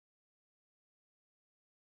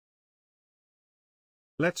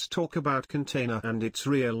Let's talk about container and its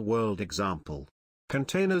real-world example.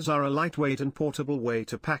 Containers are a lightweight and portable way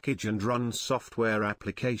to package and run software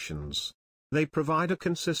applications. They provide a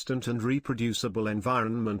consistent and reproducible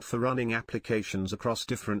environment for running applications across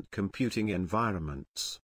different computing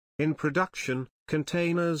environments. In production,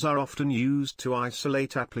 containers are often used to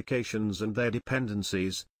isolate applications and their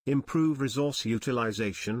dependencies, improve resource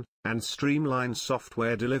utilization, and streamline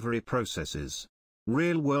software delivery processes.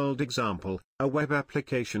 Real-world example, a web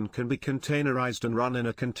application can be containerized and run in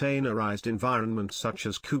a containerized environment such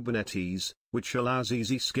as Kubernetes, which allows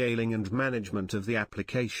easy scaling and management of the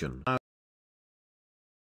application.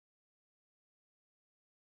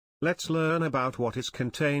 Let's learn about what is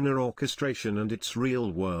container orchestration and its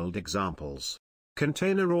real-world examples.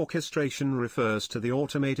 Container orchestration refers to the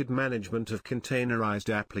automated management of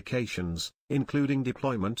containerized applications, including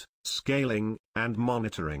deployment, scaling, and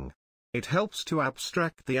monitoring. It helps to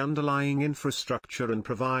abstract the underlying infrastructure and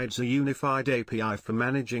provides a unified API for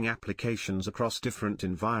managing applications across different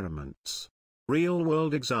environments.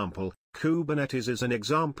 Real-world example, Kubernetes is an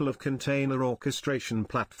example of container orchestration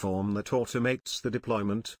platform that automates the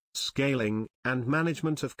deployment, scaling, and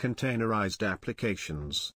management of containerized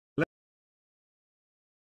applications.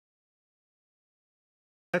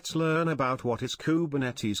 Let's learn about what is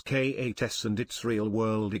Kubernetes K8s and its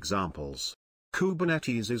real-world examples.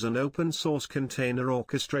 Kubernetes is an open-source container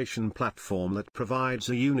orchestration platform that provides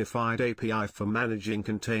a unified API for managing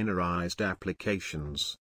containerized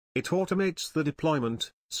applications. It automates the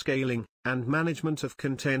deployment, scaling, and management of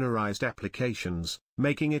containerized applications,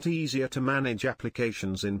 making it easier to manage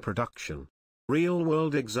applications in production.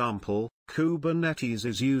 Real-world example, Kubernetes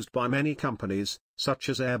is used by many companies, such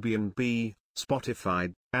as Airbnb,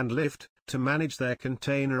 Spotify, and Lyft, to manage their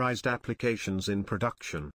containerized applications in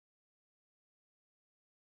production.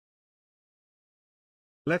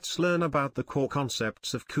 Let's learn about the core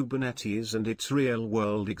concepts of Kubernetes and its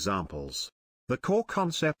real-world examples. The core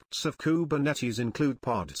concepts of Kubernetes include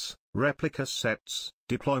pods, replica sets,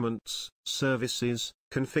 deployments, services,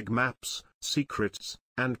 config maps, secrets,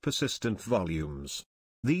 and persistent volumes.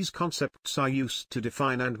 These concepts are used to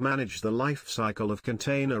define and manage the lifecycle of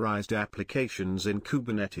containerized applications in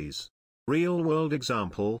Kubernetes. Real-world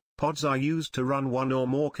example, pods are used to run one or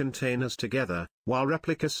more containers together, while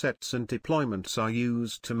replica sets and deployments are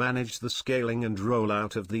used to manage the scaling and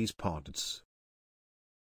rollout of these pods.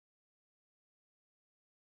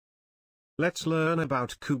 Let's learn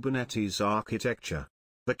about Kubernetes architecture.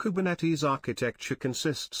 The Kubernetes architecture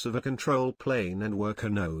consists of a control plane and worker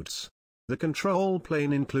nodes. The control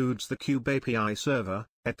plane includes the Kube API server,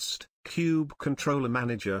 etc., Kube Controller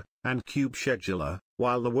Manager, and Kube Scheduler,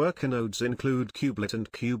 while the worker nodes include Kubelet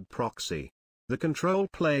and Kube Proxy. The control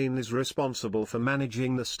plane is responsible for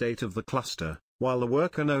managing the state of the cluster, while the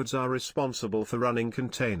worker nodes are responsible for running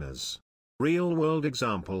containers. Real-world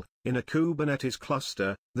example, in a Kubernetes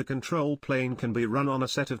cluster, the control plane can be run on a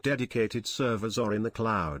set of dedicated servers or in the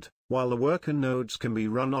cloud, while the worker nodes can be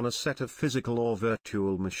run on a set of physical or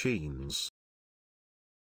virtual machines.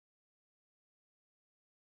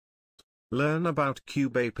 Learn about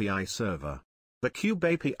Kube API Server. The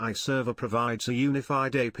Kube API Server provides a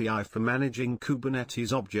unified API for managing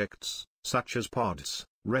Kubernetes objects, such as pods,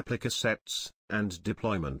 replica sets, and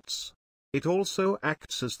deployments. It also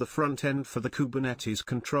acts as the front end for the Kubernetes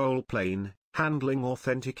control plane, handling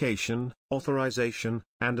authentication, authorization,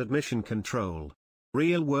 and admission control.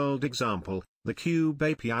 Real-world example, the Kube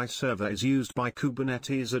API Server is used by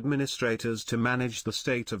Kubernetes administrators to manage the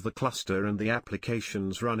state of the cluster and the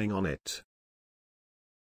applications running on it.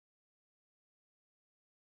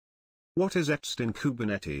 What is etcd in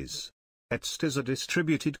Kubernetes? Etcd is a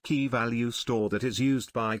distributed key-value store that is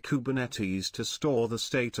used by Kubernetes to store the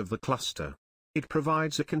state of the cluster. It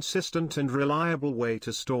provides a consistent and reliable way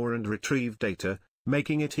to store and retrieve data,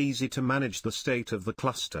 making it easy to manage the state of the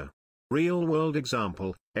cluster. Real-world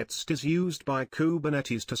example, etcd is used by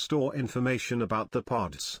Kubernetes to store information about the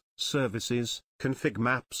pods, services, config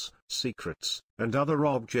maps, secrets, and other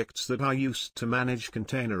objects that are used to manage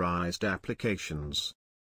containerized applications.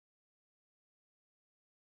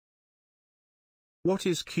 What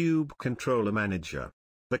is Kube Controller Manager?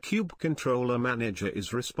 The Kube Controller Manager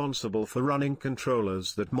is responsible for running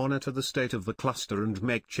controllers that monitor the state of the cluster and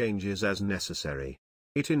make changes as necessary.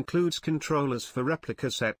 It includes controllers for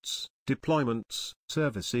replica sets, deployments,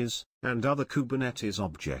 services, and other Kubernetes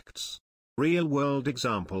objects. Real-world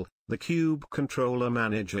example, the Kube Controller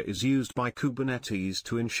Manager is used by Kubernetes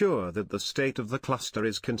to ensure that the state of the cluster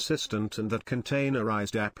is consistent and that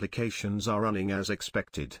containerized applications are running as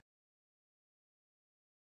expected.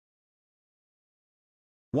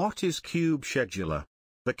 What is Kube Scheduler?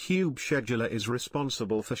 The kube scheduler is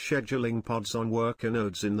responsible for scheduling pods on worker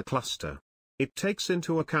nodes in the cluster. It takes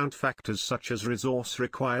into account factors such as resource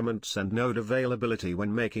requirements and node availability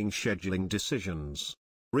when making scheduling decisions.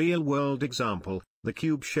 Real-world example, the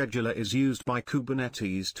kube scheduler is used by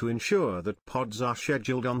Kubernetes to ensure that pods are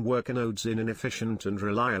scheduled on worker nodes in an efficient and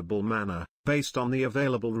reliable manner, based on the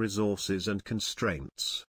available resources and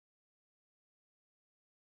constraints.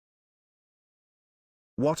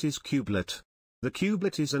 What is kubelet? The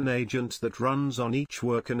kubelet is an agent that runs on each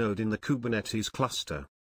worker node in the Kubernetes cluster.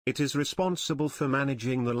 It is responsible for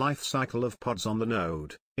managing the life cycle of pods on the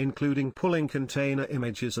node, including pulling container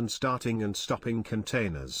images and starting and stopping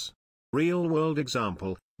containers. Real-world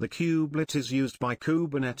example, the kubelet is used by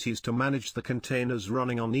Kubernetes to manage the containers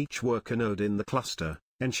running on each worker node in the cluster,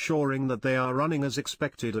 ensuring that they are running as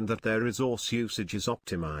expected and that their resource usage is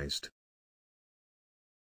optimized.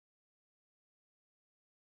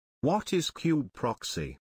 What is kube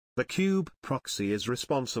proxy? The kube proxy is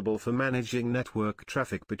responsible for managing network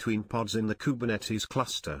traffic between pods in the Kubernetes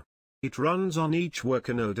cluster. It runs on each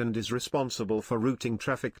worker node and is responsible for routing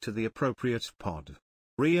traffic to the appropriate pod.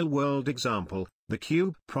 Real-world example, the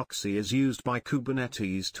kube proxy is used by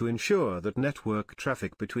Kubernetes to ensure that network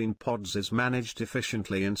traffic between pods is managed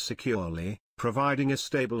efficiently and securely, providing a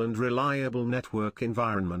stable and reliable network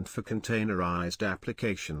environment for containerized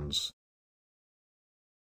applications.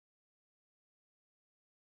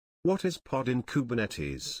 What is pod in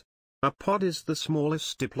Kubernetes? A pod is the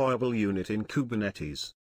smallest deployable unit in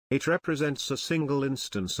Kubernetes. It represents a single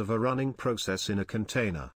instance of a running process in a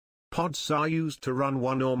container. Pods are used to run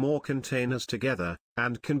one or more containers together,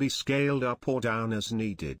 and can be scaled up or down as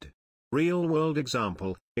needed. Real-world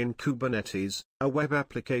example, in Kubernetes, a web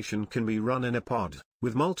application can be run in a pod,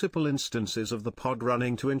 with multiple instances of the pod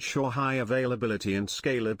running to ensure high availability and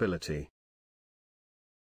scalability.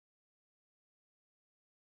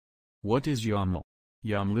 What is YAML?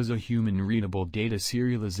 YAML is a human-readable data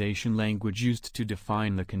serialization language used to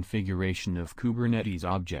define the configuration of Kubernetes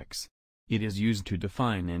objects. It is used to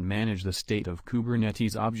define and manage the state of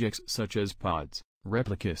Kubernetes objects such as pods,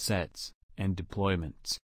 replica sets, and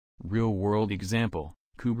deployments. Real-world example,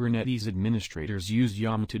 Kubernetes administrators use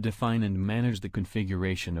YAML to define and manage the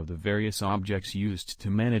configuration of the various objects used to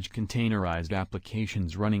manage containerized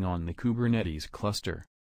applications running on the Kubernetes cluster.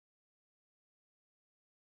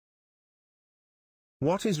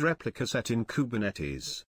 What is replica set in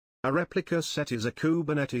Kubernetes? A replica set is a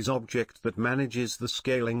Kubernetes object that manages the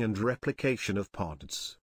scaling and replication of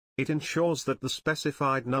pods. It ensures that the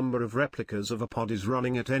specified number of replicas of a pod is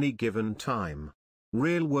running at any given time.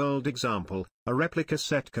 Real-world example, a replica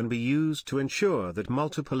set can be used to ensure that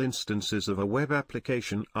multiple instances of a web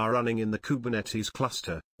application are running in the Kubernetes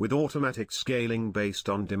cluster, with automatic scaling based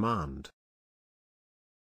on demand.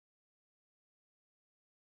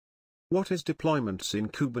 What is deployments in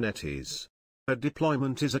Kubernetes? A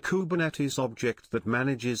deployment is a Kubernetes object that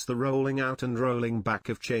manages the rolling out and rolling back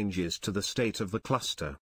of changes to the state of the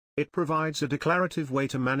cluster. It provides a declarative way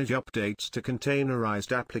to manage updates to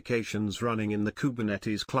containerized applications running in the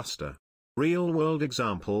Kubernetes cluster. Real-world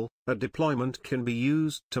example, a deployment can be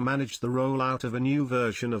used to manage the rollout of a new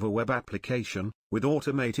version of a web application, with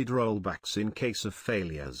automated rollbacks in case of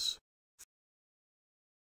failures.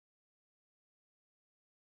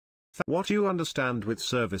 What do you understand with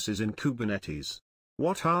services in Kubernetes?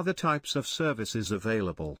 What are the types of services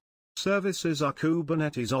available? Services are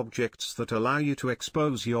Kubernetes objects that allow you to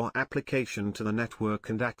expose your application to the network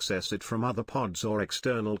and access it from other pods or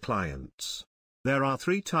external clients. There are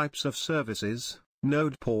three types of services: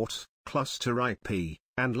 node port, cluster IP,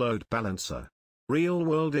 and load balancer.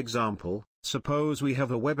 Real-world example, suppose we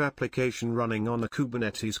have a web application running on a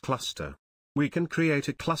Kubernetes cluster. We can create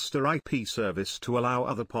a cluster IP service to allow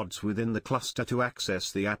other pods within the cluster to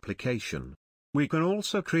access the application. We can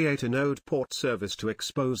also create a node port service to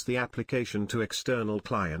expose the application to external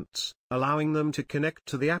clients, allowing them to connect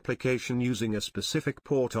to the application using a specific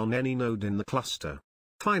port on any node in the cluster.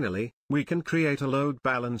 Finally, we can create a load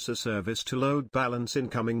balancer service to load balance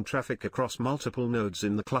incoming traffic across multiple nodes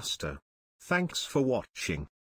in the cluster. Thanks for watching.